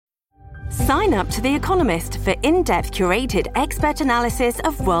Sign up to The Economist for in-depth curated expert analysis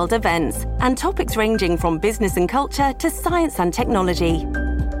of world events and topics ranging from business and culture to science and technology.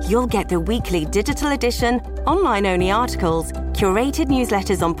 You'll get the weekly digital edition, online-only articles, curated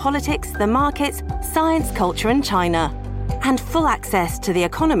newsletters on politics, the markets, science, culture and China, and full access to The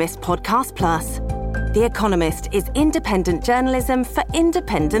Economist Podcast Plus. The Economist is independent journalism for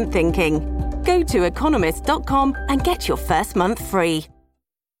independent thinking. Go to economist.com and get your first month free.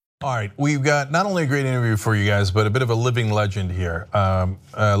 All right, we've got not only a great interview for you guys, but a bit of a living legend here.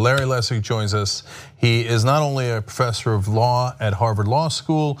 Larry Lessig joins us. He is not only a professor of law at Harvard Law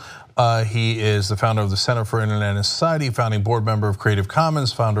School, he is the founder of the Center for Internet and Society, founding board member of Creative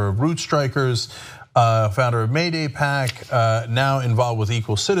Commons, founder of Root Strikers, founder of Mayday PAC, now involved with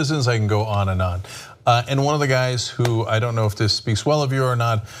Equal Citizens. I can go on and on. And one of the guys who, I don't know if this speaks well of you or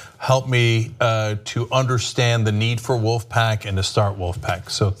not, helped me to understand the need for Wolfpack and to start Wolfpack.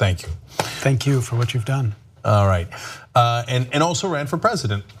 So thank you. Thank you for what you've done. All right, and also ran for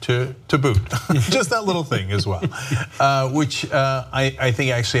president to boot. Just that little thing as well, which I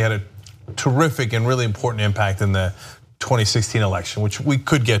think actually had a terrific and really important impact in the 2016 election, which we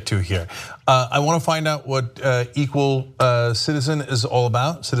could get to here. I want to find out what Equal Citizen is all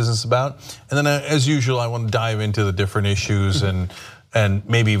about, Citizens about, and then as usual, I want to dive into the different issues and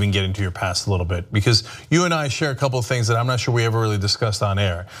maybe even get into your past a little bit, because you and I share a couple of things that I'm not sure we ever really discussed on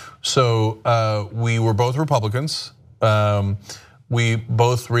air. So we were both Republicans. We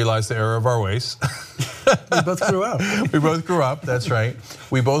both realized the error of our ways. We both grew up. We both grew up, that's right.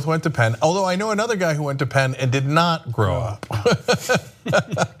 We both went to Penn, although I know another guy who went to Penn and did not grow up.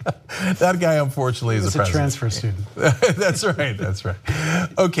 That guy, unfortunately, is the president. He's a transfer student. That's right, that's right.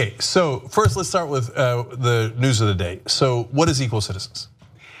 Okay, so first let's start with the news of the day. So what is Equal Citizens?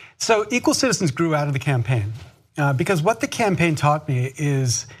 So Equal Citizens grew out of the campaign because what the campaign taught me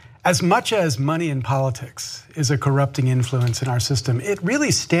is, as much as money in politics is a corrupting influence in our system, it really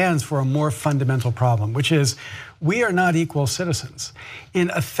stands for a more fundamental problem, which is we are not equal citizens. In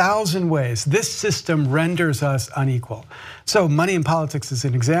 1,000 ways, this system renders us unequal. So money in politics is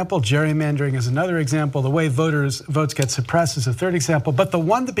an example, gerrymandering is another example, the way votes get suppressed is a third example, but the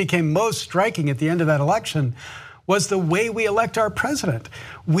one that became most striking at the end of that election was the way we elect our president.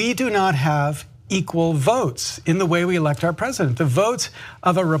 We do not have equal votes in the way we elect our president. The votes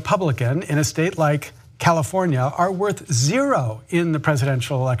of a Republican in a state like California are worth 0 in the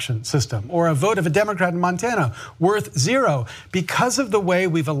presidential election system, or a vote of a Democrat in Montana worth 0 because of the way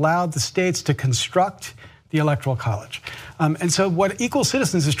we've allowed the states to construct the Electoral College. And so what Equal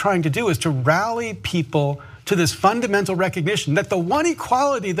Citizens is trying to do is to rally people to this fundamental recognition that the one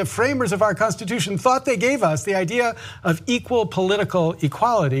equality the framers of our Constitution thought they gave us, the idea of equal political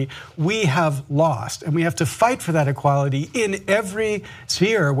equality, we have lost. And we have to fight for that equality in every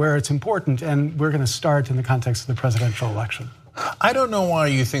sphere where it's important. And we're going to start in the context of the presidential election. I don't know why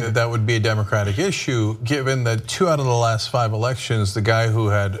you think that that would be a Democratic issue, given that 2 out of the last 5 elections, the guy who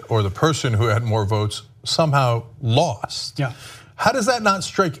had, or the person who had more votes somehow lost. Yeah. How does that not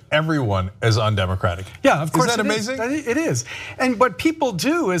strike everyone as undemocratic? Yeah, of course. Isn't that amazing? It is. And what people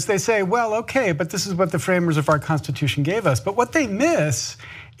do is they say, well, okay, but this is what the framers of our Constitution gave us. But what they miss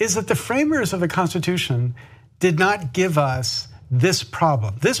is that the framers of the Constitution did not give us this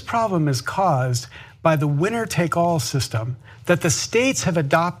problem. This problem is caused by the winner-take-all system that the states have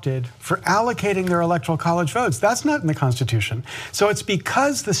adopted for allocating their electoral college votes. That's not in the Constitution. So it's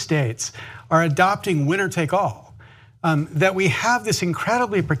because the states are adopting winner-take-all that we have this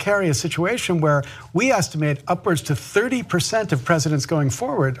incredibly precarious situation where we estimate upwards to 30% of presidents going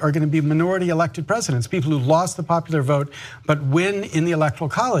forward are going to be minority elected presidents, people who lost the popular vote but win in the Electoral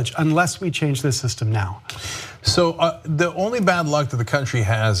College, unless we change this system now. So the only bad luck that the country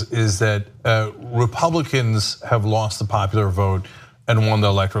has is that Republicans have lost the popular vote and won the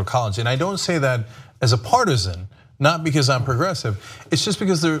Electoral College. And I don't say that as a partisan, not because I'm progressive, it's just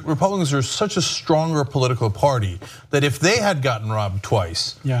because the Republicans are such a stronger political party that if they had gotten robbed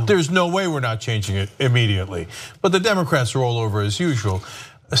twice, there's no way we're not changing it immediately. But the Democrats are all over as usual.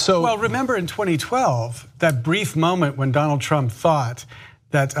 So, well, remember in 2012, that brief moment when Donald Trump thought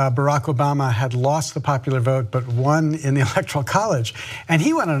that Barack Obama had lost the popular vote but won in the Electoral College. And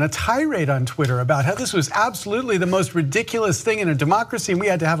he went on a tirade on Twitter about how this was absolutely the most ridiculous thing in a democracy, and we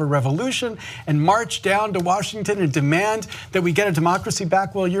had to have a revolution and march down to Washington and demand that we get a democracy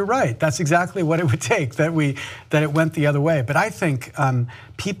back. Well, you're right. That's exactly what it would take, that it went the other way. But I think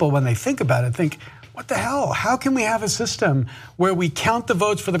people, when they think about it, think, what the hell? How can we have a system where we count the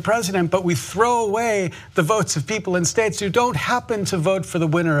votes for the president, but we throw away the votes of people in states who don't happen to vote for the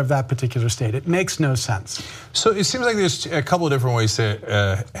winner of that particular state? It makes no sense. So it seems like there's a couple of different ways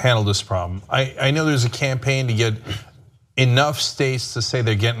to handle this problem. I know there's a campaign to get enough states to say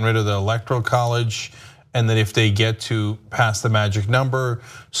they're getting rid of the Electoral College, and that if they get to pass the magic number,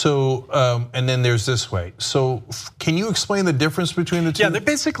 so and then there's this way. So can you explain the difference between the two? Yeah, there are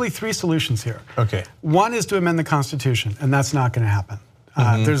basically three solutions here. Okay. One is to amend the Constitution, and that's not going to happen.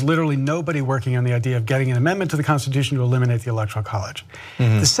 There's literally nobody working on the idea of getting an amendment to the Constitution to eliminate the Electoral College.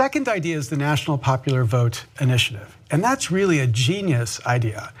 The second idea is the National Popular Vote Initiative, and that's really a genius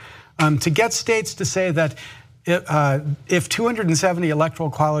idea. To get states to say that if 270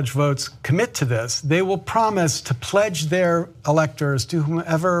 Electoral College votes commit to this, they will promise to pledge their electors to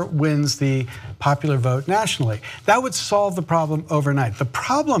whomever wins the popular vote nationally. That would solve the problem overnight. The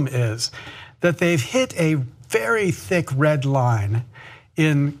problem is that they've hit a very thick red line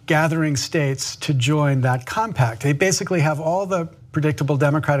in gathering states to join that compact. They basically have all the predictable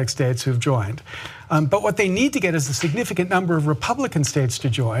Democratic states who've joined. But what they need to get is a significant number of Republican states to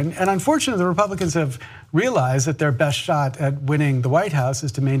join. And unfortunately, the Republicans have realized that their best shot at winning the White House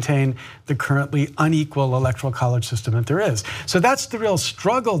is to maintain the currently unequal Electoral College system that there is. So that's the real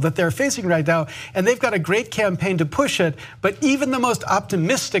struggle that they're facing right now. And they've got a great campaign to push it. But even the most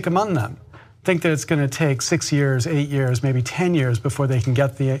optimistic among them think that it's going to take 6 years, 8 years, maybe 10 years before they can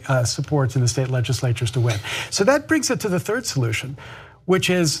get the support in the state legislatures to win. So that brings it to the third solution, which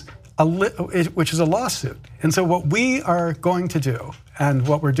is a lawsuit. And so what we are going to do, and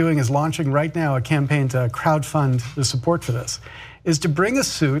what we're doing is launching right now a campaign to crowdfund the support for this, is to bring a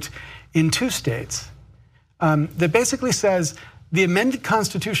suit in 2 states that basically says the amended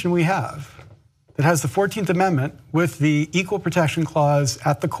Constitution we have, that has the 14th Amendment with the Equal Protection Clause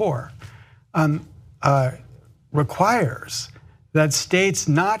at the core, requires that states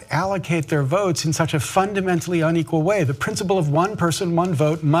not allocate their votes in such a fundamentally unequal way. The principle of one person, one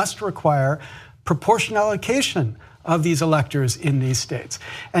vote must require proportional allocation of these electors in these states.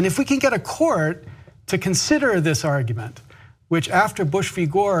 And if we can get a court to consider this argument, which after Bush v.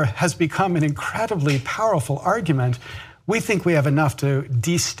 Gore has become an incredibly powerful argument, we think we have enough to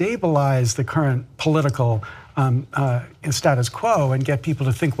destabilize the current political status quo and get people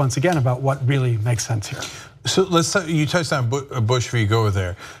to think once again about what really makes sense here. So you touched on Bush v. Gore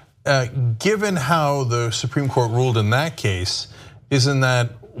there. Given how the Supreme Court ruled in that case, isn't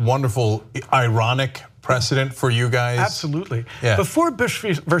that wonderful, ironic precedent for you guys? Absolutely. Yeah. Before Bush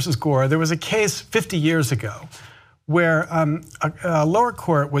versus Gore, there was a case 50 years ago where a lower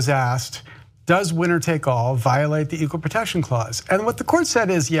court was asked, does winner take all violate the Equal Protection Clause? And what the court said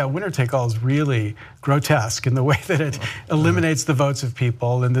is, yeah, winner take all is really grotesque in the way that it eliminates the votes of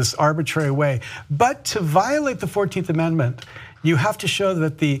people in this arbitrary way. But to violate the 14th Amendment, you have to show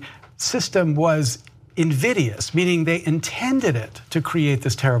that the system was invidious, meaning they intended it to create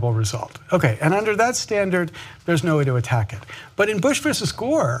this terrible result. Okay, and under that standard, there's no way to attack it. But in Bush versus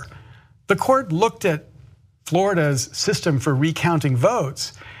Gore, the court looked at Florida's system for recounting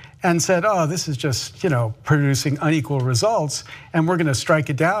votes and said, oh, this is just, producing unequal results, and we're going to strike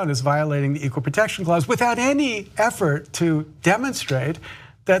it down as violating the Equal Protection Clause without any effort to demonstrate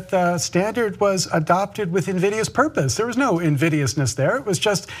that the standard was adopted with invidious purpose. There was no invidiousness there. It was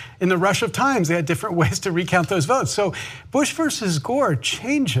just in the rush of times, they had different ways to recount those votes. So Bush versus Gore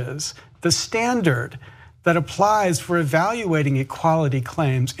changes the standard that applies for evaluating equality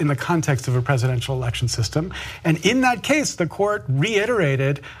claims in the context of a presidential election system. And in that case, the court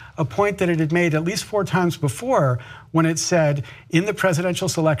reiterated a point that it had made at least 4 times before when it said, in the presidential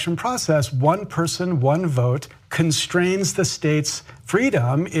selection process, one person, one vote constrains the state's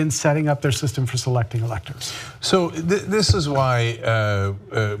freedom in setting up their system for selecting electors. So this is why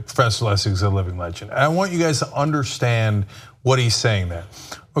Professor Lessig is a living legend. I want you guys to understand what he's saying there.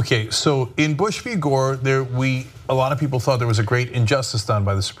 Okay, so in Bush v. Gore, a lot of people thought there was a great injustice done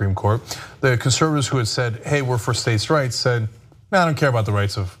by the Supreme Court. The conservatives who had said, hey, we're for states' rights, said, I don't care about the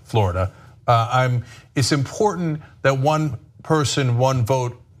rights of Florida. It's important that one person, one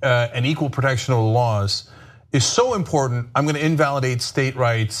vote, and equal protection of the laws is so important, I'm gonna invalidate state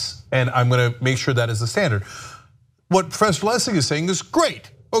rights and I'm gonna make sure that is the standard. What Professor Lessig is saying is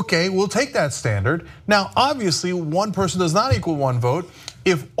great. Okay, we'll take that standard. Now, obviously, one person does not equal one vote.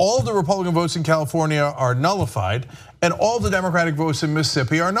 If all the Republican votes in California are nullified and all the Democratic votes in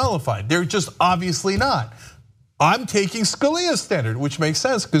Mississippi are nullified, they're just obviously not. I'm taking Scalia's standard, which makes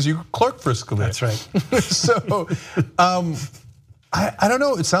sense because you clerk for Scalia. That's right. So, I don't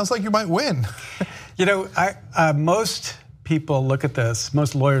know. It sounds like you might win. Most people look at this,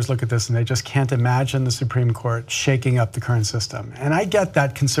 most lawyers look at this, and they just can't imagine the Supreme Court shaking up the current system. And I get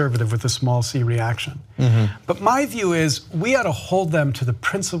that conservative with a small c reaction. But my view is we ought to hold them to the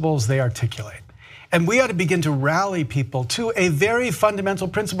principles they articulate. And we ought to begin to rally people to a very fundamental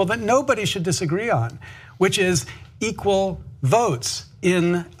principle that nobody should disagree on, which is equal votes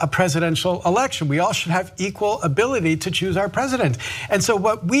in a presidential election. We all should have equal ability to choose our president. And so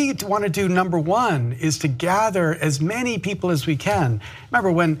what we want to do, number one, is to gather as many people as we can.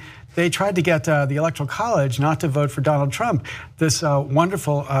 Remember when they tried to get the Electoral College not to vote for Donald Trump, this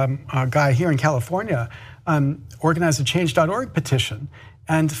wonderful guy here in California organized a change.org petition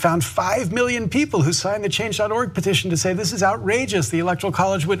and found 5 million people who signed the change.org petition to say this is outrageous. The Electoral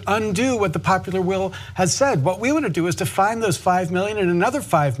College would undo what the popular will has said. What we want to do is to find those 5 million and another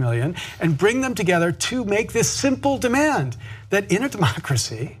 5 million and bring them together to make this simple demand that in a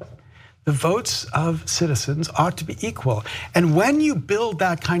democracy, the votes of citizens ought to be equal. And when you build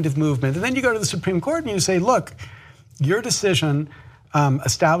that kind of movement, and then you go to the Supreme Court and you say, look, your decision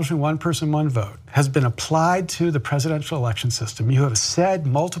establishing one person, one vote has been applied to the presidential election system. You have said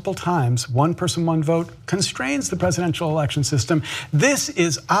multiple times, one person, one vote constrains the presidential election system. This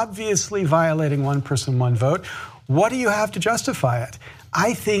is obviously violating one person, one vote. What do you have to justify it?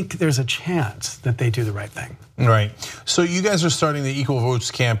 I think there's a chance that they do the right thing. Right. So you guys are starting the Equal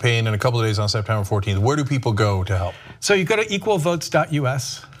Votes campaign in a couple of days on September 14th. Where do people go to help? So you go to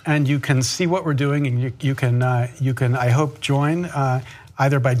equalvotes.us. And you can see what we're doing, and you can, I hope, join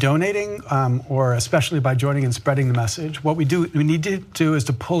either by donating or especially by joining and spreading the message. What we need to do is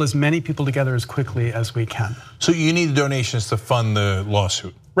to pull as many people together as quickly as we can. So you need donations to fund the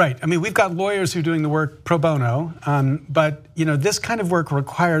lawsuit. Right. I mean, we've got lawyers who are doing the work pro bono, but this kind of work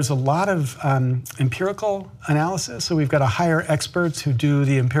requires a lot of empirical analysis. So we've got to hire experts who do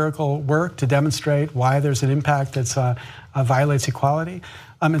the empirical work to demonstrate why there's an impact that violates equality.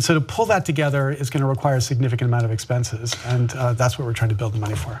 And so to pull that together is going to require a significant amount of expenses, and that's what we're trying to build the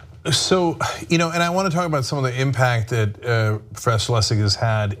money for. So, and I want to talk about some of the impact that Professor Lessig has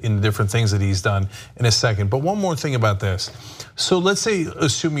had in the different things that he's done in a second. But one more thing about this. So let's say,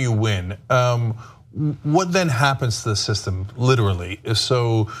 assume you win. What then happens to the system, literally?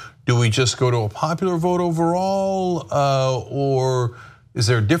 So do we just go to a popular vote overall, or is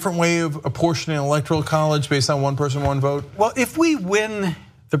there a different way of apportioning an electoral college based on one person, one vote? Well, if we win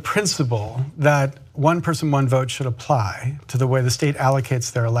the principle that one person, one vote should apply to the way the state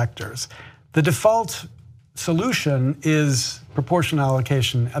allocates their electors, the default solution is proportional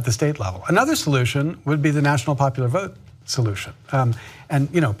allocation at the state level. Another solution would be the national popular vote solution.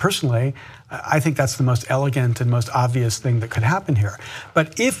 And personally, I think that's the most elegant and most obvious thing that could happen here.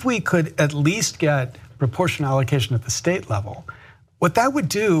 But if we could at least get proportional allocation at the state level, what that would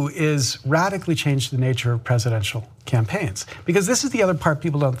do is radically change the nature of presidential campaigns. Because this is the other part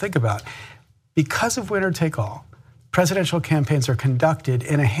people don't think about. Because of winner take all, presidential campaigns are conducted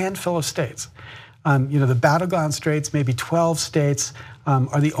in a handful of states. The battleground states, maybe 12 states,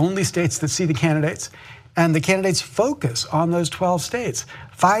 are the only states that see the candidates. And the candidates focus on those 12 states.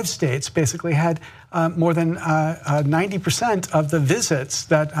 5 states basically had more than 90% of the visits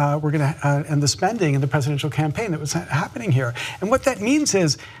that were going to, and the spending in the presidential campaign that was happening here. And what that means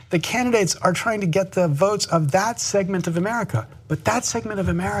is the candidates are trying to get the votes of that segment of America. But that segment of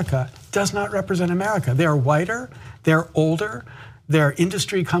America does not represent America. They are whiter, they're older, their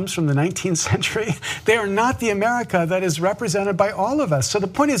industry comes from the 19th century. They are not the America that is represented by all of us. So the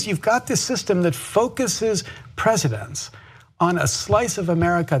point is, you've got this system that focuses presidents on a slice of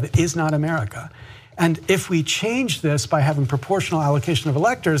America that is not America. And if we change this by having proportional allocation of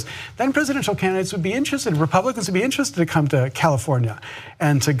electors, then presidential candidates would be interested, Republicans would be interested to come to California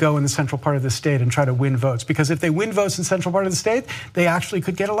and to go in the central part of the state and try to win votes. Because if they win votes in the central part of the state, they actually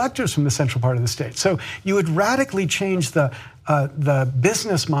could get electors from the central part of the state. So you would radically change the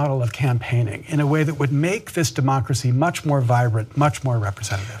business model of campaigning in a way that would make this democracy much more vibrant, much more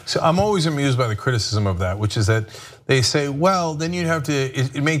representative. So I'm always amused by the criticism of that, which is that they say, well, then you'd have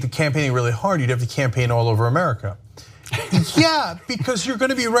to make the campaigning really hard. You'd have to campaign all over America. Yeah, because you're going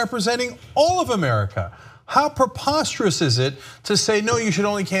to be representing all of America. How preposterous is it to say, no, you should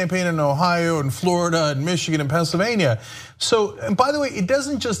only campaign in Ohio and Florida and Michigan and Pennsylvania? So, and by the way, it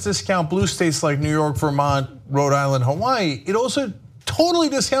doesn't just discount blue states like New York, Vermont, Rhode Island, Hawaii. It also totally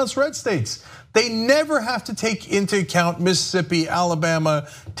discounts red states. They never have to take into account Mississippi, Alabama,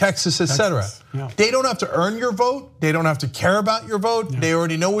 Texas, etc. Yeah. They don't have to earn your vote. They don't have to care about your vote. Yeah. They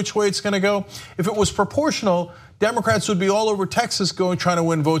already know which way it's going to go. If it was proportional, Democrats would be all over Texas trying to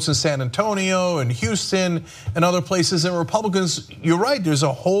win votes in San Antonio and Houston and other places. And Republicans, you're right, there's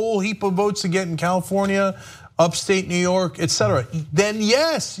a whole heap of votes to get in California, upstate New York, etc., then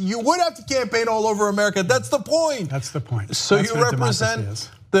yes, you would have to campaign all over America. That's the point. That's the point. So you represent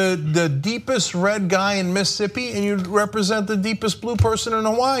the deepest red guy in Mississippi, and you represent the deepest blue person in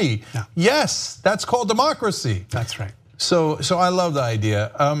Hawaii. Yeah. Yes, that's called democracy. That's right. So I love the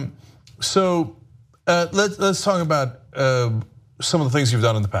idea. Let's talk about some of the things you've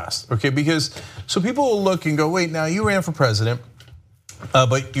done in the past, okay? Because so people will look and go, wait, now you ran for president,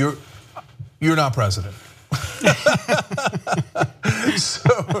 but you're not president.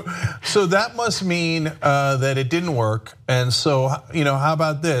 So that must mean that it didn't work. And so, how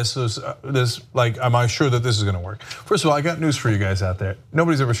about this? Am I sure that this is going to work? First of all, I got news for you guys out there.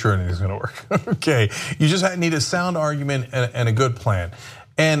 Nobody's ever sure anything's going to work. Okay, you just need a sound argument and a good plan.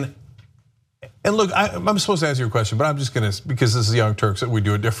 And look, I'm supposed to ask you a question, but I'm just going to, because this is Young Turks, that we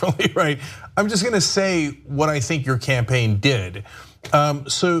do it differently, right? I'm just going to say what I think your campaign did.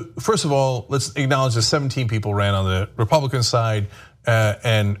 So first of all, let's acknowledge that 17 people ran on the Republican side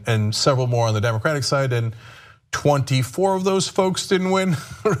and several more on the Democratic side, and 24 of those folks didn't win,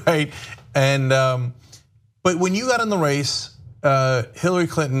 right? And but when you got in the race, Hillary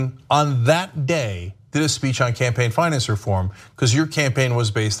Clinton on that day did a speech on campaign finance reform because your campaign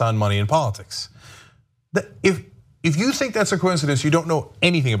was based on money in politics. If you think that's a coincidence, you don't know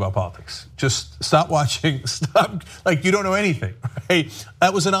anything about politics. Just stop watching, stop, like you don't know anything, right?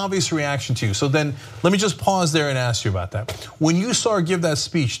 That was an obvious reaction to you. So then let me just pause there and ask you about that. When you saw her give that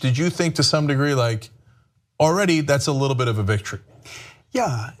speech, did you think to some degree like, already that's a little bit of a victory?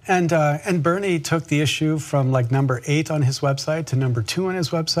 Yeah, and Bernie took the issue from like number 8 on his website to number 2 on his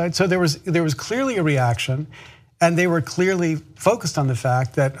website. So there was clearly a reaction, and they were clearly focused on the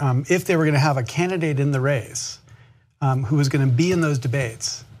fact that if they were going to have a candidate in the race who was going to be in those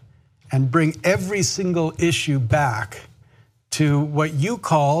debates and bring every single issue back to what you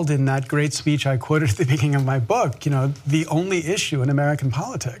called in that great speech I quoted at the beginning of my book, the only issue in American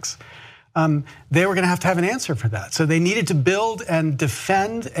politics. They were going to have an answer for that. So they needed to build and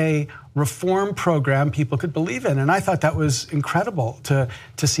defend a reform program people could believe in. And I thought that was incredible to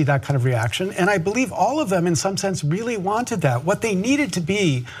see that kind of reaction. And I believe all of them, in some sense, really wanted that. What they needed to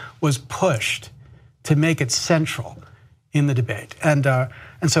be was pushed to make it central in the debate. And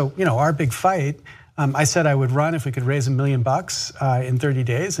so, our big fight, I said I would run if we could raise $1 million in 30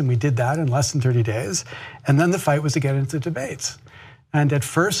 days, and we did that in less than 30 days. And then the fight was to get into the debates. And at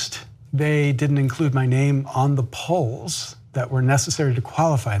first, they didn't include my name on the polls that were necessary to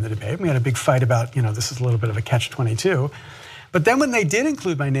qualify in the debate. We had a big fight about, this is a little bit of a catch-22. But then when they did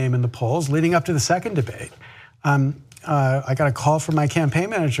include my name in the polls, leading up to the second debate, I got a call from my campaign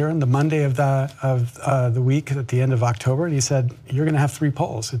manager on the Monday of the week at the end of October, and he said, "You're going to have 3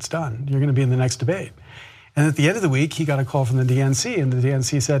 polls. It's done. You're going to be in the next debate." And at the end of the week, he got a call from the DNC, and the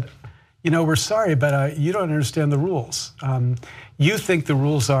DNC said, "We're sorry, but you don't understand the rules. You think the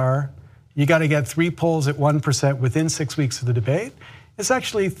rules are you got to get 3 polls at 1% within 6 weeks of the debate. It's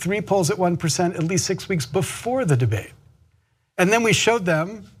actually 3 polls at 1% at least 6 weeks before the debate." And then we showed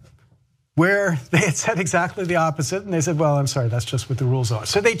them where they had said exactly the opposite, and they said, "Well, I'm sorry, that's just what the rules are."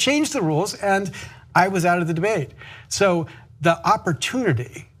 So they changed the rules, and I was out of the debate. So the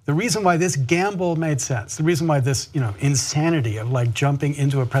opportunity, the reason why this gamble made sense, the reason why this insanity of like jumping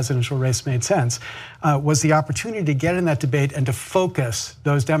into a presidential race made sense, was the opportunity to get in that debate and to focus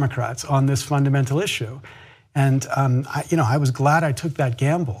those Democrats on this fundamental issue. And I was glad I took that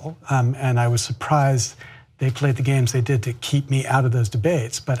gamble, and I was surprised they played the games they did to keep me out of those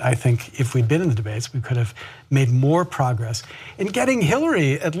debates. But I think if we'd been in the debates, we could have made more progress in getting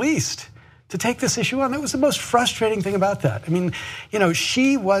Hillary, at least, to take this issue on. That was the most frustrating thing about that. I mean,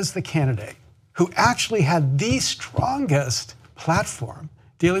 she was the candidate who actually had the strongest platform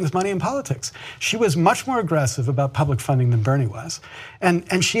dealing with money in politics. She was much more aggressive about public funding than Bernie was.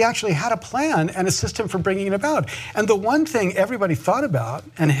 And she actually had a plan and a system for bringing it about. And the one thing everybody thought about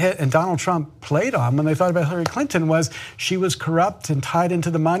and Donald Trump played on when they thought about Hillary Clinton was she was corrupt and tied into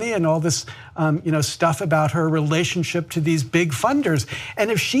the money and all this stuff about her relationship to these big funders.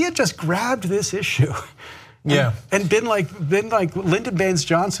 And if she had just grabbed this issue, yeah, and been like Lyndon Baines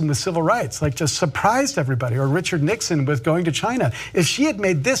Johnson with civil rights, like just surprised everybody, or Richard Nixon with going to China. If she had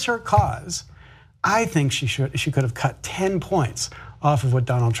made this her cause, I think she could have cut 10 points off of what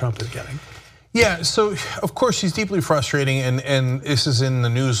Donald Trump is getting. Yeah, so of course she's deeply frustrating, and this is in the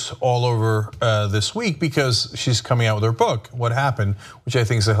news all over this week because she's coming out with her book, What Happened, which I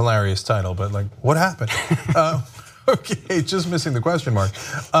think is a hilarious title, but like, what happened? Okay, just missing the question mark.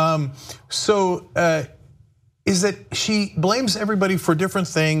 Is that she blames everybody for different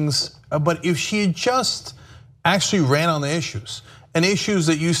things, but if she had just actually ran on the issues and issues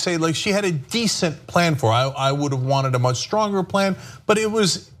that you say like she had a decent plan for. I would have wanted a much stronger plan, but it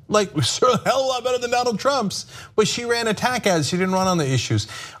was like sort of a hell of a lot better than Donald Trump's. But she ran attack ads. She didn't run on the issues,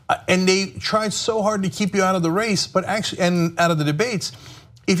 and they tried so hard to keep you out of the race, but actually, and out of the debates.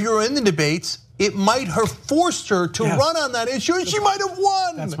 If you were in the debates, it might have forced her to run on that issue, and she might have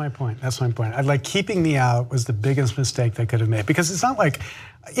won. That's my point. That's my point. I'd like keeping me out was the biggest mistake they could have made, because it's not like,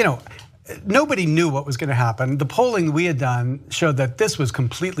 nobody knew what was going to happen. The polling we had done showed that this was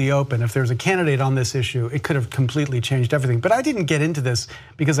completely open. If there was a candidate on this issue, it could have completely changed everything. But I didn't get into this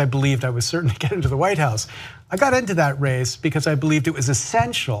because I believed I was certain to get into the White House. I got into that race because I believed it was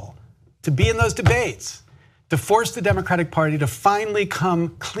essential to be in those debates, to force the Democratic Party to finally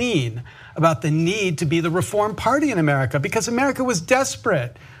come clean about the need to be the Reform Party in America, because America was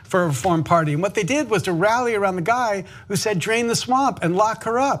desperate for a Reform Party. And what they did was to rally around the guy who said, drain the swamp and lock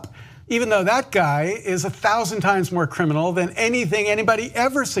her up. Even though that guy is 1,000 times more criminal than anything anybody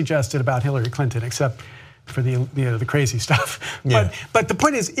ever suggested about Hillary Clinton, except for the crazy stuff. Yeah. But the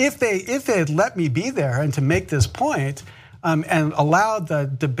point is, if they had let me be there and to make this point, and allowed the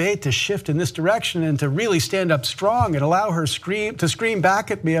debate to shift in this direction and to really stand up strong and allow her to scream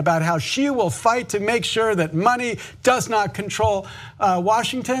back at me about how she will fight to make sure that money does not control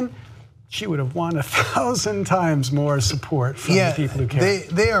Washington, she would have won 1,000 times more support from the people who care.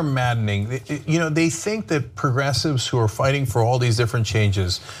 They are maddening. They think that progressives who are fighting for all these different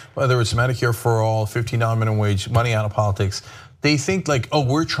changes, whether it's Medicare for all, $15 minimum wage, money out of politics, they think like, oh,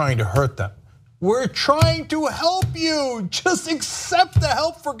 we're trying to hurt them. We're trying to help you. Just accept the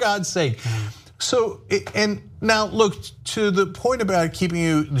help, for God's sake. So, and now look, to the point about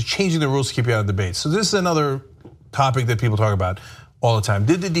changing the rules to keep you out of debate. So this is another topic that people talk about all the time.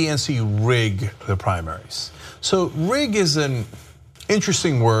 Did the DNC rig the primaries? So rig is an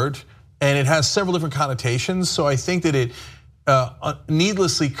interesting word, and it has several different connotations. So I think that it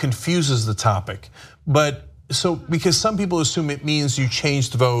needlessly confuses the topic. Because some people assume it means you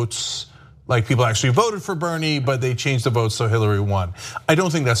changed votes, like people actually voted for Bernie, but they changed the votes so Hillary won. I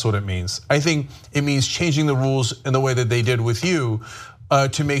don't think that's what it means. I think it means changing the rules in the way that they did with you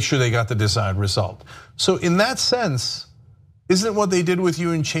to make sure they got the desired result. So in that sense, isn't it what they did with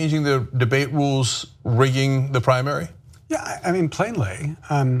you in changing the debate rules, rigging the primary? Yeah, I mean, plainly.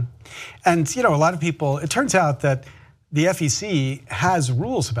 And a lot of people, it turns out that the FEC has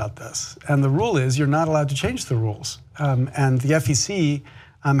rules about this. And the rule is you're not allowed to change the rules. And the FEC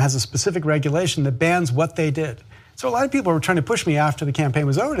has a specific regulation that bans what they did. So a lot of people were trying to push me after the campaign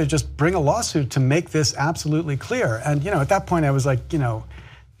was over to just bring a lawsuit to make this absolutely clear. And at that point I was like,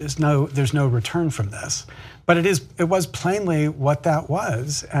 there's no return from this. But it was plainly what that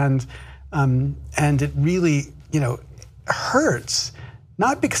was, and it really hurts,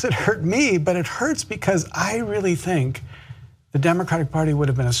 not because it hurt me, but it hurts because I really think the Democratic Party would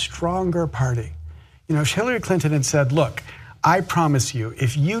have been a stronger party. If Hillary Clinton had said, look, I promise you,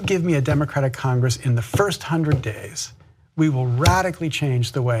 if you give me a Democratic Congress in the first 100 days, we will radically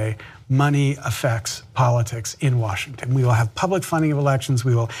change the way money affects politics in Washington. We will have public funding of elections.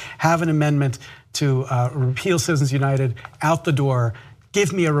 We will have an amendment to repeal Citizens United out the door.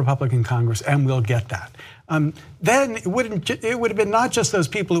 Give me a Republican Congress and we'll get that. Then it would have been not just those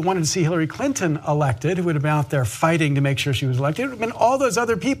people who wanted to see Hillary Clinton elected, who would have been out there fighting to make sure she was elected. It would have been all those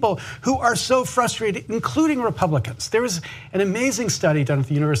other people who are so frustrated, including Republicans. There was an amazing study done at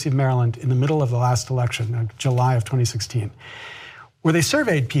the University of Maryland in the middle of the last election, July of 2016, where they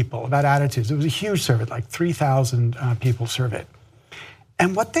surveyed people about attitudes. It was a huge survey, like 3,000 people surveyed.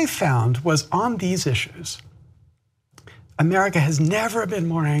 And what they found was on these issues, America has never been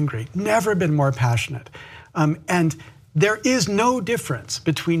more angry, never been more passionate. And there is no difference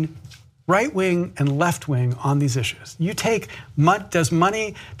between right wing and left wing on these issues. You take,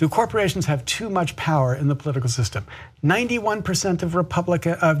 do corporations have too much power in the political system?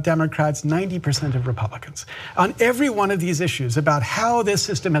 91% of Democrats, 90% of Republicans. On every one of these issues about how this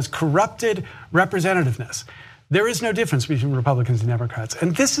system has corrupted representativeness, there is no difference between Republicans and Democrats.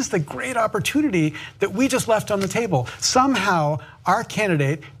 And this is the great opportunity that we just left on the table. Somehow, our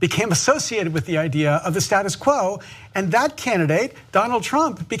candidate became associated with the idea of the status quo, and that candidate, Donald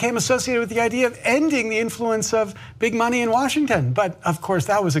Trump, became associated with the idea of ending the influence of big money in Washington. But of course,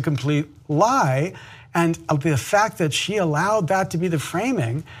 that was a complete lie. And the fact that she allowed that to be the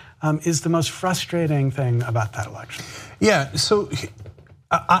framing is the most frustrating thing about that election. Yeah, so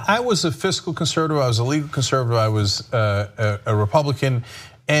I was a fiscal conservative, I was a legal conservative, I was a Republican.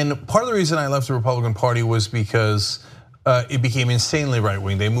 And part of the reason I left the Republican Party was because it became insanely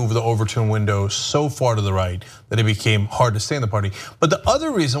right-wing. They moved the Overton window so far to the right that it became hard to stay in the party. But the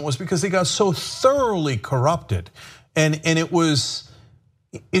other reason was because they got so thoroughly corrupted. And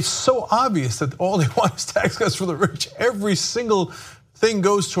it's so obvious that all they want is tax cuts for the rich. Every single thing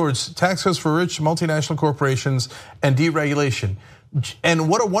goes towards tax cuts for rich multinational corporations and deregulation. And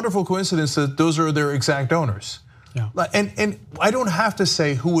what a wonderful coincidence that those are their exact donors. Yeah. And I don't have to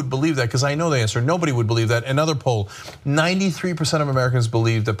say who would believe that, because I know the answer. Nobody would believe that. Another poll, 93% of Americans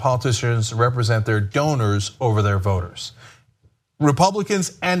believe that politicians represent their donors over their voters.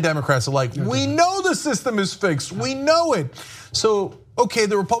 Republicans and Democrats alike. We know the system is fixed. We know it. So, okay,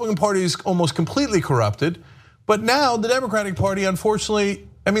 the Republican Party is almost completely corrupted, but now the Democratic Party, unfortunately,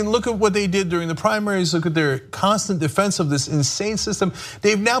 I mean, look at what they did during the primaries. Look at their constant defense of this insane system.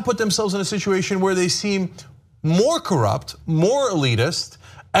 They've now put themselves in a situation where they seem more corrupt, more elitist,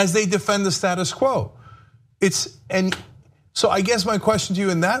 as they defend the status quo. And so I guess my question to you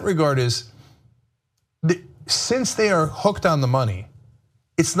in that regard is, since they are hooked on the money,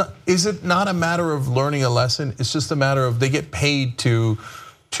 is it not a matter of learning a lesson? It's just a matter of they get paid to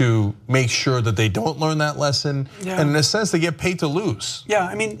make sure that they don't learn that lesson. Yeah. And in a sense, they get paid to lose. Yeah,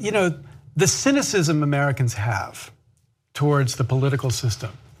 I mean, the cynicism Americans have towards the political system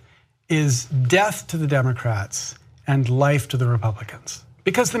is death to the Democrats and life to the Republicans.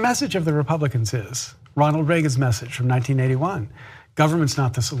 Because the message of the Republicans is Ronald Reagan's message from 1981. Government's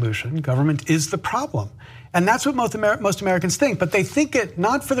not the solution, government is the problem. And that's what most Americans think, but they think it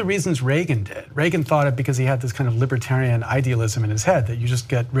not for the reasons Reagan did. Reagan thought it because he had this kind of libertarian idealism in his head that you just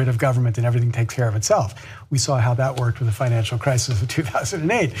get rid of government and everything takes care of itself. We saw how that worked with the financial crisis of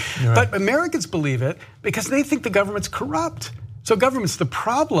 2008. Right. But Americans believe it because they think the government's corrupt. So government's the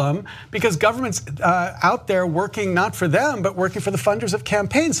problem because government's out there working not for them, but working for the funders of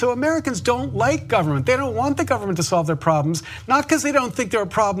campaigns. So Americans don't like government. They don't want the government to solve their problems, not because they don't think there are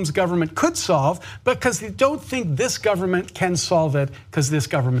problems government could solve, but because they don't think this government can solve it because this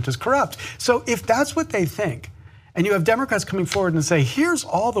government is corrupt. So if that's what they think, and you have Democrats coming forward and say, here's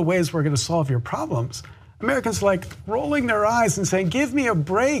all the ways we're going to solve your problems, Americans like rolling their eyes and saying, give me a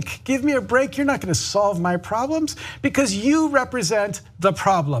break, give me a break. You're not going to solve my problems because you represent the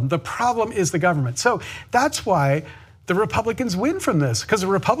problem. The problem is the government. So that's why the Republicans win from this, because the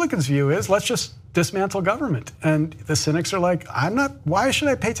Republicans' view is let's just dismantle government. And the cynics are like, why should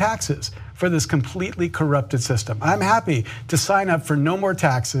I pay taxes for this completely corrupted system? I'm happy to sign up for no more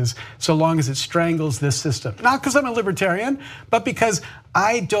taxes so long as it strangles this system. Not because I'm a libertarian, but because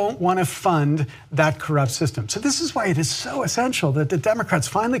I don't want to fund that corrupt system. So this is why it is so essential that the Democrats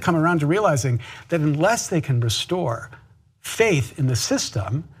finally come around to realizing that unless they can restore faith in the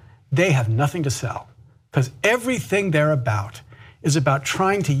system, they have nothing to sell. Because everything they're about is about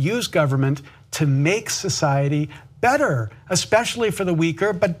trying to use government to make society better, especially for the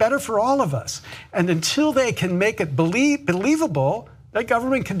weaker, but better for all of us. And until they can make it believable that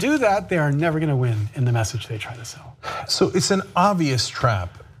government can do that, they are never going to win in the message they try to sell. So it's an obvious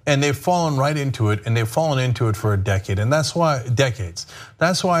trap, and they've fallen right into it, and they've fallen into it for a decade, and that's why decades.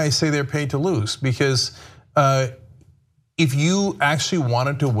 That's why I say they're paid to lose, because if you actually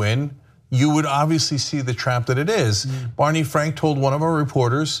wanted to win, you would obviously see the trap that it is. Barney Frank told one of our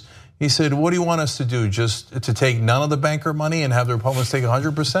reporters, he said, what do you want us to do? Just to take none of the banker money and have the Republicans take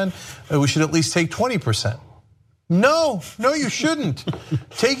 100%? We should at least take 20%. No, you shouldn't.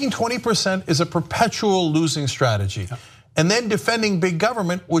 Taking 20% is a perpetual losing strategy. And then defending big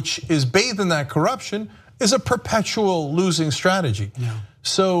government, which is bathed in that corruption, is a perpetual losing strategy.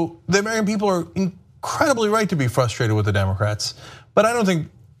 So the American people are incredibly right to be frustrated with the Democrats, but I don't think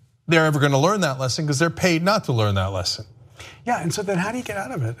they're ever going to learn that lesson because they're paid not to learn that lesson. Yeah, and so then how do you get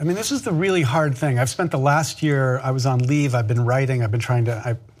out of it? I mean, this is the really hard thing. I've spent the last year, I was on leave, I've been writing,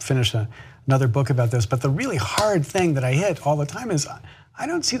 I finished another book about this, but the really hard thing that I hit all the time is I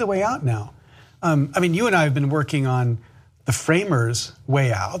don't see the way out now. I mean, you and I have been working on the framers'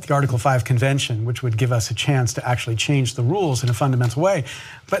 way out, the Article 5 convention, which would give us a chance to actually change the rules in a fundamental way.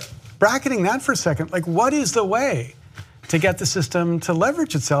 But bracketing that for a second, like what is the way to get the system to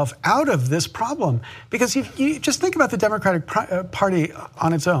leverage itself out of this problem? Because you just think about the Democratic Party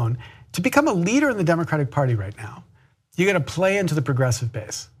on its own. To become a leader in the Democratic Party right now, you got to play into the progressive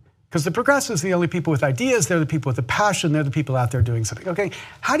base. Because the progressives are the only people with ideas, they're the people with the passion, they're the people out there doing something. Okay,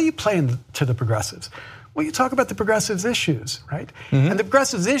 how do you play into the progressives? Well, you talk about the progressives' issues, right? And the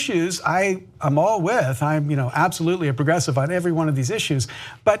progressives' issues, I'm all with. I'm absolutely a progressive on every one of these issues.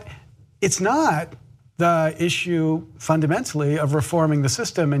 But it's not the issue fundamentally of reforming the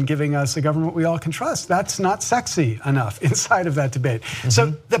system and giving us a government we all can trust. That's not sexy enough inside of that debate.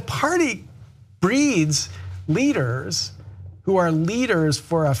 So the party breeds leaders who are leaders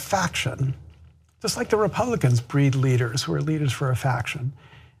for a faction, just like the Republicans breed leaders who are leaders for a faction.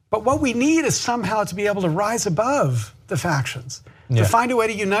 But what we need is somehow to be able to rise above the factions, to find a way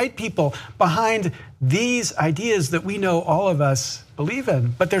to unite people behind these ideas that we know all of us believe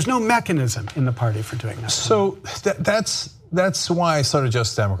in. But there's no mechanism in the party for doing that. So that's why I started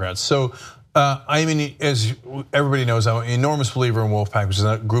Just Democrats. So I mean, as everybody knows, I'm an enormous believer in Wolfpack, which is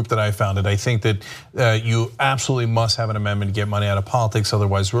a group that I founded. I think that you absolutely must have an amendment to get money out of politics,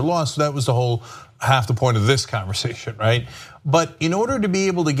 otherwise we're lost. So that was half the point of this conversation, right? But in order to be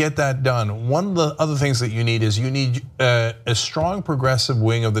able to get that done, one of the other things that you need is a strong progressive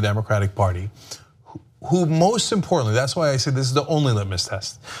wing of the Democratic Party, who most importantly, that's why I say this is the only litmus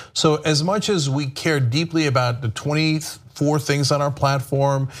test. So as much as we care deeply about the 24 things on our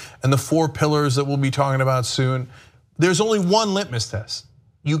platform and the 4 pillars that we'll be talking about soon, there's only one litmus test.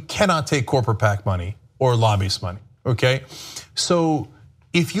 You cannot take corporate PAC money or lobbyist money, okay? So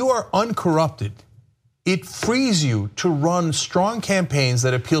if you are uncorrupted, it frees you to run strong campaigns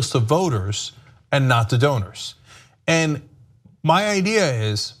that appeals to voters and not to donors. And my idea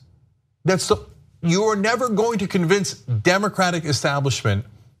is you are never going to convince Democratic establishment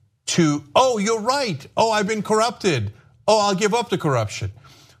to, oh, you're right. Oh, I've been corrupted. Oh, I'll give up the corruption.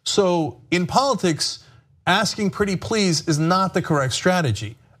 So in politics, asking pretty please is not the correct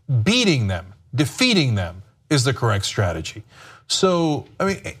strategy. Beating them, defeating them is the correct strategy. So, I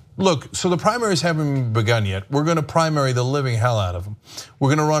mean, look, so the primaries haven't begun yet. We're gonna primary the living hell out of them. We're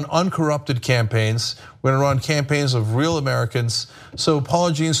gonna run uncorrupted campaigns. We're gonna run campaigns of real Americans. So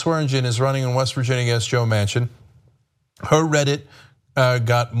Paula Jean Swearengin is running in West Virginia against Joe Manchin. Her Reddit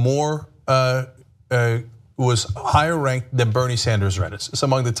got more, was higher ranked than Bernie Sanders' Reddit. It's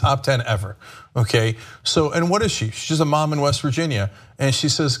among the top 10 ever, okay? So, and what is she? She's a mom in West Virginia, and she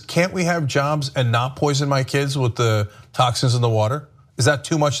says, can't we have jobs and not poison my kids with the toxins in the water? Is that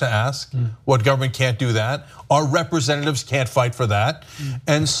too much to ask? What government can't do that? Our representatives can't fight for that.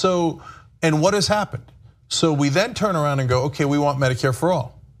 And so, and what has happened? So we then turn around and go, okay, we want Medicare for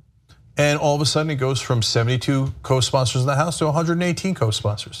all. And all of a sudden it goes from 72 co-sponsors in the House to 118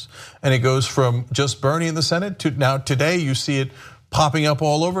 co-sponsors. And it goes from just Bernie in the Senate to now today you see it popping up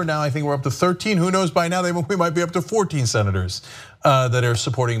all over. Now I think we're up to 13. Who knows, by now we might be up to 14 senators that are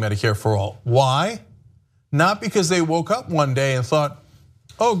supporting Medicare for all. Why? Not because they woke up one day and thought,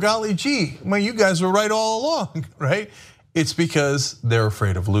 oh golly gee, well, you guys were right all along, right? It's because they're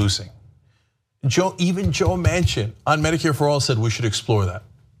afraid of losing. Even Joe Manchin on Medicare for all said we should explore that.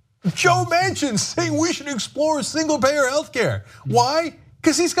 Joe Manchin saying we should explore single-payer healthcare. Why?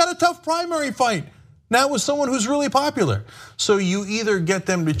 Because he's got a tough primary fight now with someone who's really popular. So you either get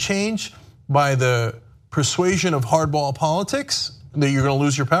them to change by the persuasion of hardball politics that you're going to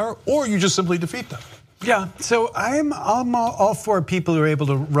lose your power, or you just simply defeat them. Yeah, so I'm all for people who are able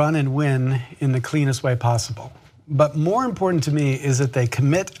to run and win in the cleanest way possible. But more important to me is that they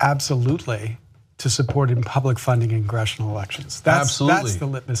commit absolutely to supporting public funding in congressional elections. That's the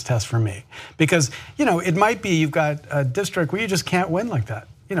litmus test for me. Because it might be you've got a district where you just can't win like that.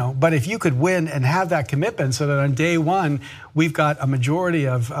 But if you could win and have that commitment so that on day one, we've got a majority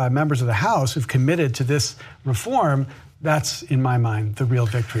of members of the House who've committed to this reform, that's, in my mind, the real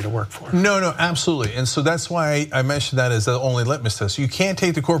victory to work for. No, absolutely. And so that's why I mentioned that as the only litmus test. You can't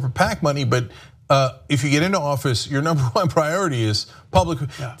take the corporate PAC money, but if you get into office, your number one priority is public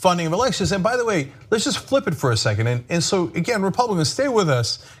funding of elections. And by the way, let's just flip it for a second. And so again, Republicans, stay with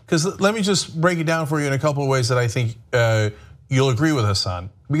us, because let me just break it down for you in a couple of ways that I think you'll agree with us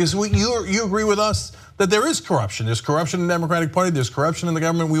on. Because you agree with us that there is corruption. There's corruption in the Democratic Party, there's corruption in the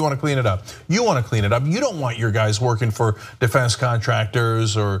government, we want to clean it up. You want to clean it up. You don't want your guys working for defense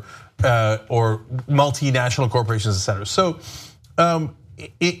contractors or multinational corporations, et cetera. So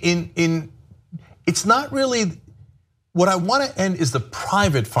it's not really, what I want to end is the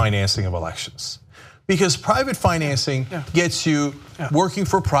private financing of elections. Because private financing gets you working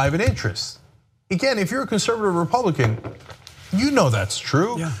for private interests. Again, if you're a conservative Republican, you know that's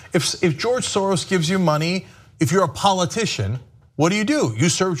true. If George Soros gives you money, if you're a politician, what do? You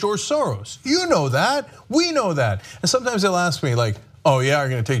serve George Soros. You know that, we know that. And sometimes they'll ask me like, oh yeah, are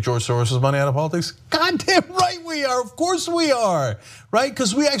you gonna take George Soros' money out of politics? Goddamn right we are, of course we are, right?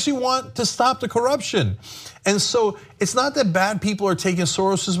 Because we actually want to stop the corruption. And so it's not that bad people are taking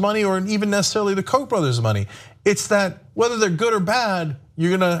Soros' money or even necessarily the Koch brothers' money. It's that whether they're good or bad,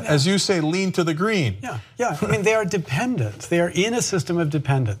 you're gonna, as you say, lean to the green. Yeah, I mean, they are dependent. They are in a system of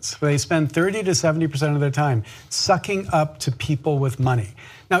dependence where they spend 30 to 70% of their time sucking up to people with money.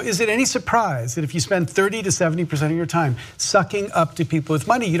 Now, is it any surprise that if you spend 30 to 70% of your time sucking up to people with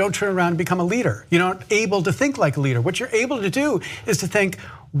money, you don't turn around and become a leader? You're not able to think like a leader. What you're able to do is to think,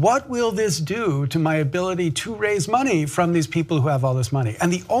 what will this do to my ability to raise money from these people who have all this money?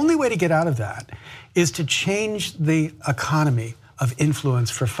 And the only way to get out of that is to change the economy of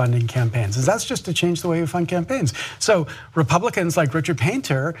influence for funding campaigns. And that's just to change the way we fund campaigns. So Republicans like Richard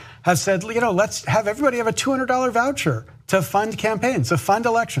Painter have said, let's have everybody have a $200 voucher to fund campaigns, to fund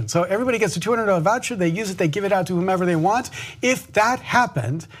elections. So everybody gets a $200 voucher, they use it, they give it out to whomever they want. If that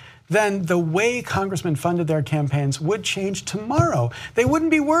happened, then the way congressmen funded their campaigns would change tomorrow. They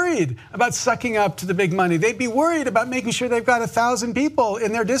wouldn't be worried about sucking up to the big money. They'd be worried about making sure they've got 1,000 people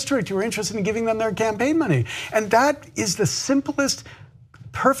in their district who are interested in giving them their campaign money. And that is the simplest,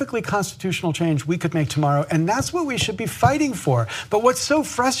 perfectly constitutional change we could make tomorrow, and that's what we should be fighting for. But what's so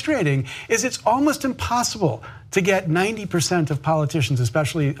frustrating is it's almost impossible to get 90% of politicians,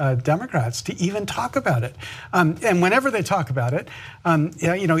 especially Democrats, to even talk about it. And whenever they talk about it,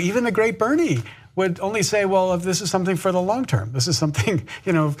 even the great Bernie would only say, well, if this is something for the long term, this is something,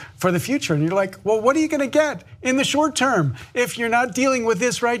 for the future. And you're like, well, what are you going to get in the short term if you're not dealing with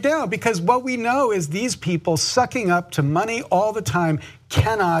this right now? Because what we know is these people sucking up to money all the time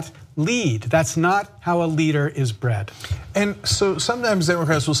cannot lead. That's not how a leader is bred. And so sometimes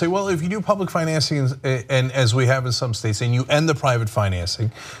Democrats will say, well, if you do public financing, and as we have in some states, and you end the private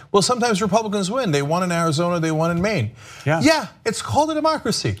financing, well, sometimes Republicans win. They won in Arizona, they won in Maine. Yeah, it's called a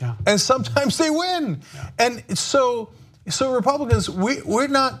democracy. Yeah. And sometimes they win. Yeah. And so Republicans, we're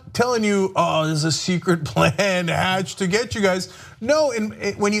not telling you, oh, there's a secret plan hatched to get you guys. No,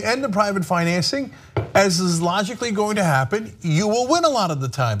 when you end the private financing, as is logically going to happen, you will win a lot of the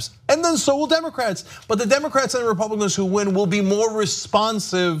times. And then so will Democrats. But the Democrats and the Republicans who win will be more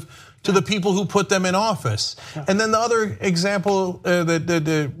responsive to the people who put them in office. Yeah. And then the other example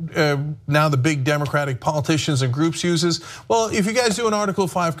that now the big Democratic politicians and groups uses, well, if you guys do an Article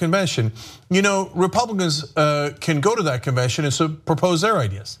 5 convention, Republicans can go to that convention and so propose their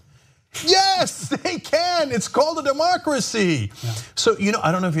ideas. Yes, they can. It's called a democracy. Yeah. So,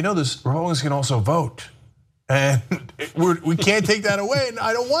 I don't know if you know this, Republicans can also vote. And we can't take that away, and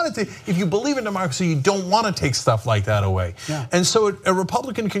I don't want to. If you believe in democracy, you don't want to take stuff like that away. Yeah. And so a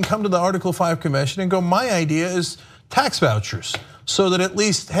Republican can come to the Article 5 convention and go, my idea is tax vouchers. So that at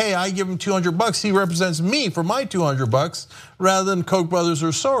least, hey, I give him $200, he represents me for my $200 rather than Koch brothers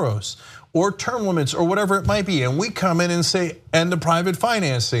or Soros. Or term limits or whatever it might be. And we come in and say, end the private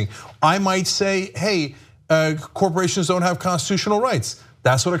financing. I might say, hey, corporations don't have constitutional rights.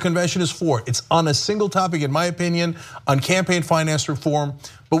 That's what a convention is for. It's on a single topic, in my opinion, on campaign finance reform,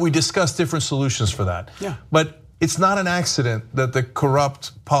 but we discuss different solutions for that. Yeah. But it's not an accident that the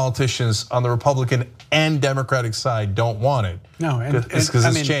corrupt politicians on the Republican and Democratic side don't want it. No, it's because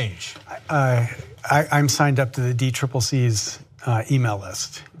it's change. I'm signed up to the DCCC's email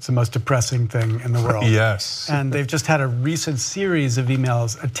list. It's the most depressing thing in the world. Yes. And they've just had a recent series of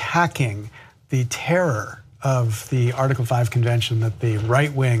emails attacking the terror of the Article 5 convention that the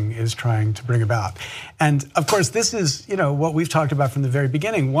right wing is trying to bring about. And of course, this is what we've talked about from the very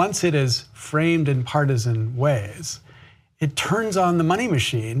beginning. Once it is framed in partisan ways, it turns on the money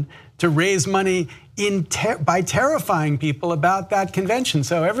machine to raise money by terrifying people about that convention.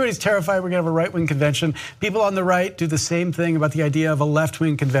 So everybody's terrified we're gonna have a right-wing convention. People on the right do the same thing about the idea of a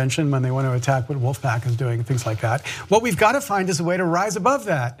left-wing convention when they want to attack what Wolfpack is doing and things like that. What we've got to find is a way to rise above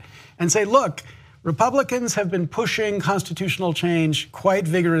that and say, look, Republicans have been pushing constitutional change quite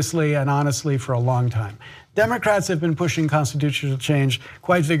vigorously and honestly for a long time. Democrats have been pushing constitutional change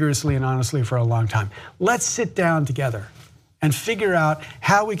quite vigorously and honestly for a long time. Let's sit down together and figure out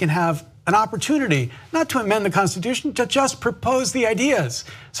how we can have an opportunity, not to amend the Constitution, to just propose the ideas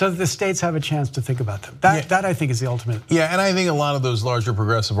so that the states have a chance to think about them. That I think is the ultimate. Yeah, and I think a lot of those larger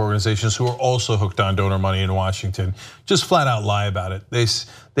progressive organizations who are also hooked on donor money in Washington just flat out lie about it.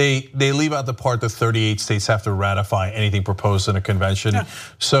 They leave out the part that 38 states have to ratify anything proposed in a convention. Yeah.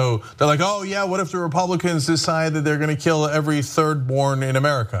 So they're like, oh yeah, what if the Republicans decide that they're gonna kill every third born in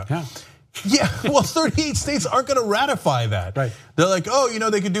America? Yeah. Yeah, well, 38 states aren't going to ratify that. Right. They're like, oh,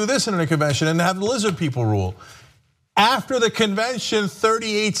 they could do this in a convention and have the lizard people rule. After the convention,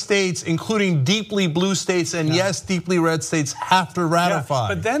 38 states, including deeply blue states and yes, deeply red states, have to ratify.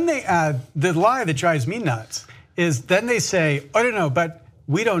 Yeah, but then they add, the lie that drives me nuts is then they say, oh, no, but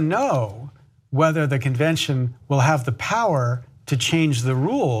we don't know whether the convention will have the power to change the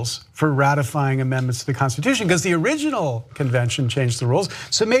rules for ratifying amendments to the Constitution, because the original convention changed the rules,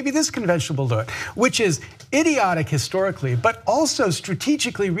 so maybe this convention will do it, which is idiotic historically, but also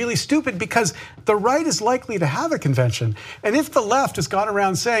strategically really stupid because the right is likely to have a convention. And if the left has gone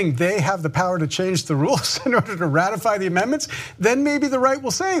around saying they have the power to change the rules in order to ratify the amendments, then maybe the right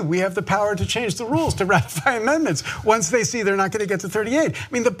will say we have the power to change the rules to ratify amendments once they see they're not going to get to 38. I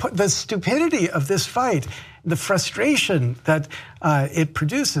mean, the stupidity of this fight, the frustration that it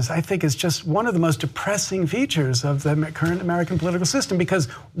produces, I think, is just one of the most depressing features of the current American political system. Because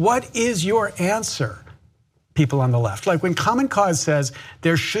what is your answer, people on the left? Like when Common Cause says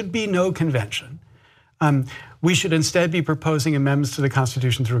there should be no convention, we should instead be proposing amendments to the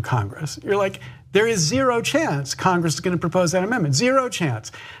Constitution through Congress. You're like, there is zero chance Congress is going to propose that amendment. Zero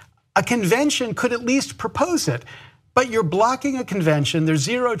chance. A convention could at least propose it, but you're blocking a convention. There's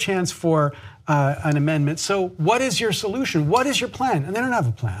zero chance for an amendment. So what is your solution? What is your plan? And they don't have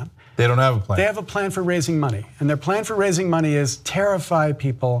a plan. They don't have a plan. They have a plan for raising money. And their plan for raising money is terrify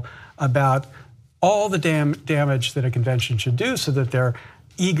people about all the damage that a convention should do so that they're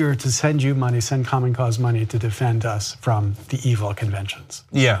eager to send you money, send Common Cause money to defend us from the evil conventions.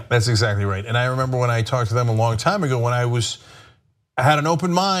 Yeah, that's exactly right. And I remember when I talked to them a long time ago when I had an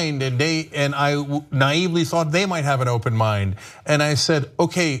open mind and I naively thought they might have an open mind. And I said,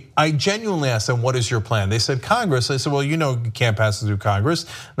 okay, I genuinely asked them, what is your plan? They said, Congress. I said, well, you know you can't pass it through Congress.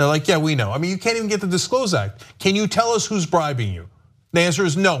 And they're like, yeah, we know. I mean, you can't even get the Disclose Act. Can you tell us who's bribing you? The answer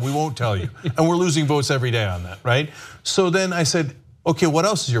is no, we won't tell you. And we're losing votes every day on that, right? So then I said, okay, what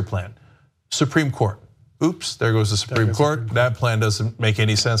else is your plan? Supreme Court. Oops, there goes the Supreme Court. That plan doesn't make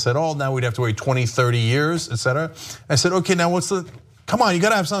any sense at all. Now we'd have to wait 20, 30 years, et cetera. I said, okay, now come on, you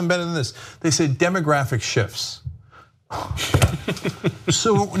gotta have something better than this. They said demographic shifts.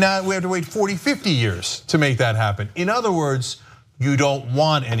 So now we have to wait 40, 50 years to make that happen. In other words, you don't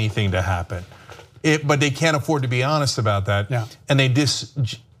want anything to happen. But they can't afford to be honest about that. Yeah. And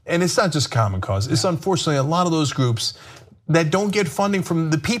it's not just Common Cause. It's unfortunately a lot of those groups that don't get funding from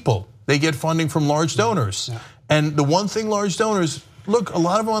the people. They get funding from large donors. Yeah. And the one thing large donors, look, a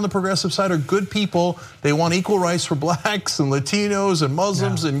lot of them on the progressive side are good people. They want equal rights for blacks and Latinos and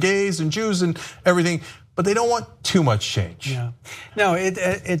Muslims and gays and Jews and everything, but they don't want too much change. Yeah. No,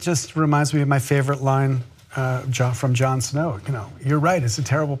 it just reminds me of my favorite line from Jon Snow. You know, you're right, it's a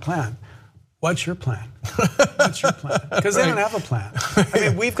terrible plan. What's your plan? What's your plan? Because they don't have a plan. I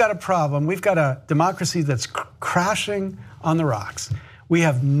mean, we've got a problem. We've got a democracy that's crashing on the rocks. We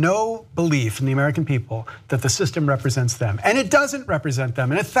have no belief in the American people that the system represents them. And it doesn't represent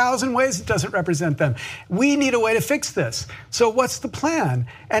them. In 1,000 ways, it doesn't represent them. We need a way to fix this. So what's the plan?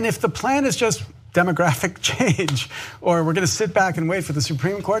 And if the plan is just demographic change, or we're going to sit back and wait for the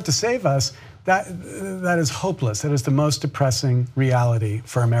Supreme Court to save us, that is hopeless. That is the most depressing reality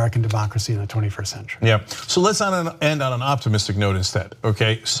for American democracy in the 21st century. Yeah, so let's end on an optimistic note instead,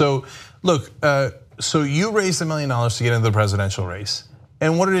 okay? So look, so you raised $1 million to get into the presidential race.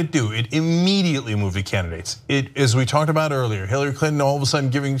 And what did it do? It immediately moved the candidates. As we talked about earlier, Hillary Clinton all of a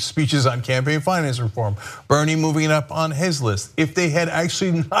sudden giving speeches on campaign finance reform, Bernie moving it up on his list. If they had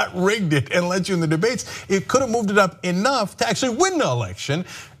actually not rigged it and let you in the debates, it could have moved it up enough to actually win the election.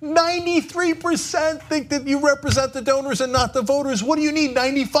 93% think that you represent the donors and not the voters. What do you need,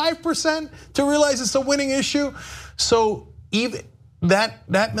 95% to realize it's a winning issue? So even that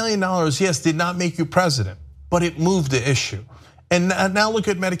 $1 million, yes, did not make you president, but it moved the issue. And now look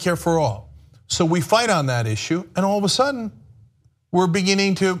at Medicare for all. So we fight on that issue, and all of a sudden, we're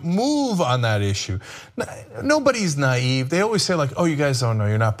beginning to move on that issue. Nobody's naive. They always say like, oh, you guys don't know,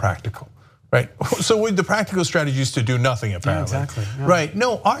 you're not practical, right? So the practical strategy is to do nothing, apparently. Yeah, exactly. Yeah. Right,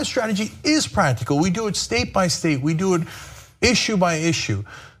 no, our strategy is practical. We do it state by state. We do it issue by issue.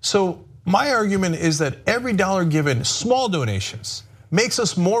 So my argument is that every dollar given, small donations, makes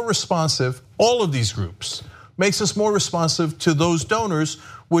us more responsive, all of these groups, makes us more responsive to those donors,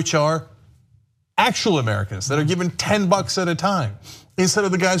 which are actual Americans that are given $10 at a time, instead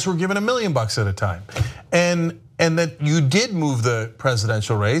of the guys who are given $1 million at a time. And that you did move the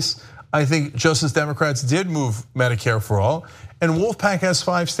presidential race. I think Justice Democrats did move Medicare for all. And Wolfpack has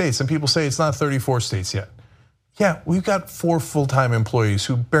 5 states, and people say it's not 34 states yet. Yeah, we've got 4 full-time employees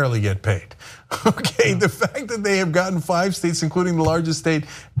who barely get paid. Okay, the fact that they have gotten 5 states, including the largest state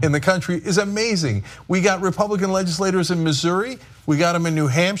in the country, is amazing. We got Republican legislators in Missouri. We got them in New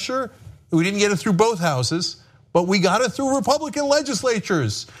Hampshire. We didn't get it through both houses, but we got it through Republican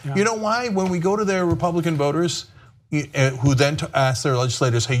legislatures. Yeah. You know why? When we go to their Republican voters, who then ask their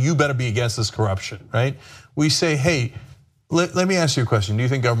legislators, hey, you better be against this corruption, right? We say, hey, let me ask you a question. Do you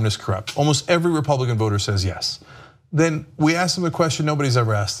think government is corrupt? Almost every Republican voter says yes. Then we ask them a question nobody's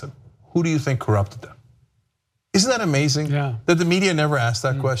ever asked them. Who do you think corrupted them? Isn't that amazing? Yeah. That the media never asked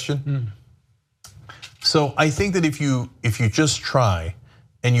that question? So I think that if you just try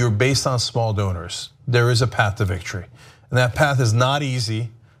and you're based on small donors, there is a path to victory. And that path is not easy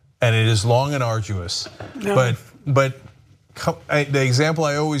and it is long and arduous. No. But the example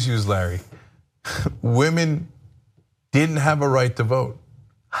I always use, Larry, women didn't have a right to vote.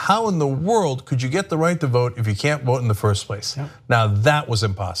 How in the world could you get the right to vote if you can't vote in the first place? Yep. Now that was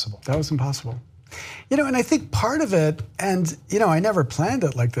impossible. That was impossible. And I think part of it, and I never planned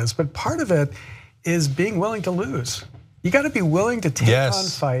it like this, but part of it is being willing to lose. You got to be willing to take on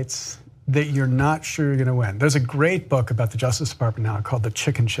fights that you're not sure you're going to win. There's a great book about the Justice Department now called The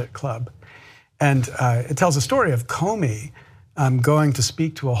Chicken Shit Club. And it tells a story of Comey going to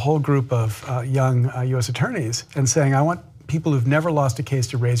speak to a whole group of young US attorneys and saying, I want people who've never lost a case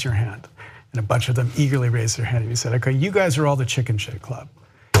to raise your hand. And a bunch of them eagerly raised their hand. And he said, okay, you guys are all the Chicken Shit Club.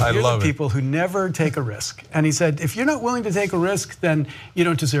 You're the people who never take a risk. And he said, if you're not willing to take a risk, then you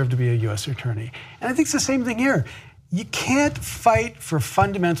don't deserve to be a US attorney. And I think it's the same thing here. You can't fight for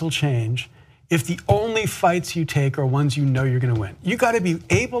fundamental change if the only fights you take are ones you know you're going to win. You got to be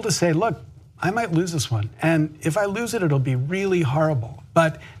able to say, look, I might lose this one. And if I lose it, it'll be really horrible.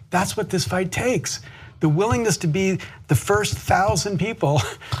 But that's what this fight takes. The willingness to be the first 1,000 people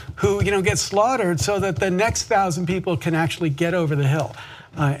who get slaughtered so that the next 1,000 people can actually get over the hill.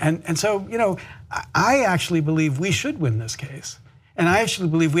 And so, I actually believe we should win this case. And I actually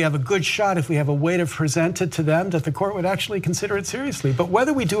believe we have a good shot if we have a way to present it to them that the court would actually consider it seriously. But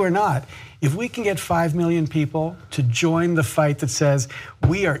whether we do or not, if we can get 5 million people to join the fight that says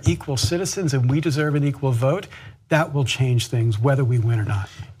we are equal citizens and we deserve an equal vote, that will change things whether we win or not.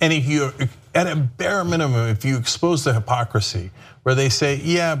 And if you, at a bare minimum, if you expose the hypocrisy where they say,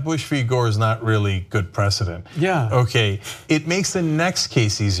 yeah, Bush v. Gore is not really good precedent. Yeah. Okay, it makes the next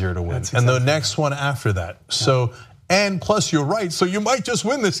case easier to win and the next one after that. Yeah. So, and plus you're right, so you might just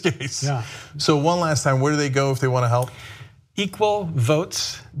win this case. Yeah. So one last time, where do they go if they want to help?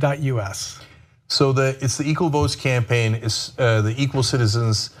 Equalvotes.us. So it's the Equal Votes campaign, is the Equal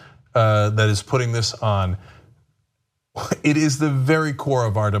Citizens that is putting this on. It is the very core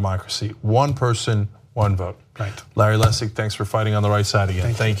of our democracy. One person, one vote. Right. Larry Lessig, thanks for fighting on the right side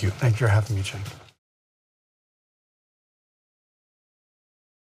again. Thank you. Thank you for having me, Jim.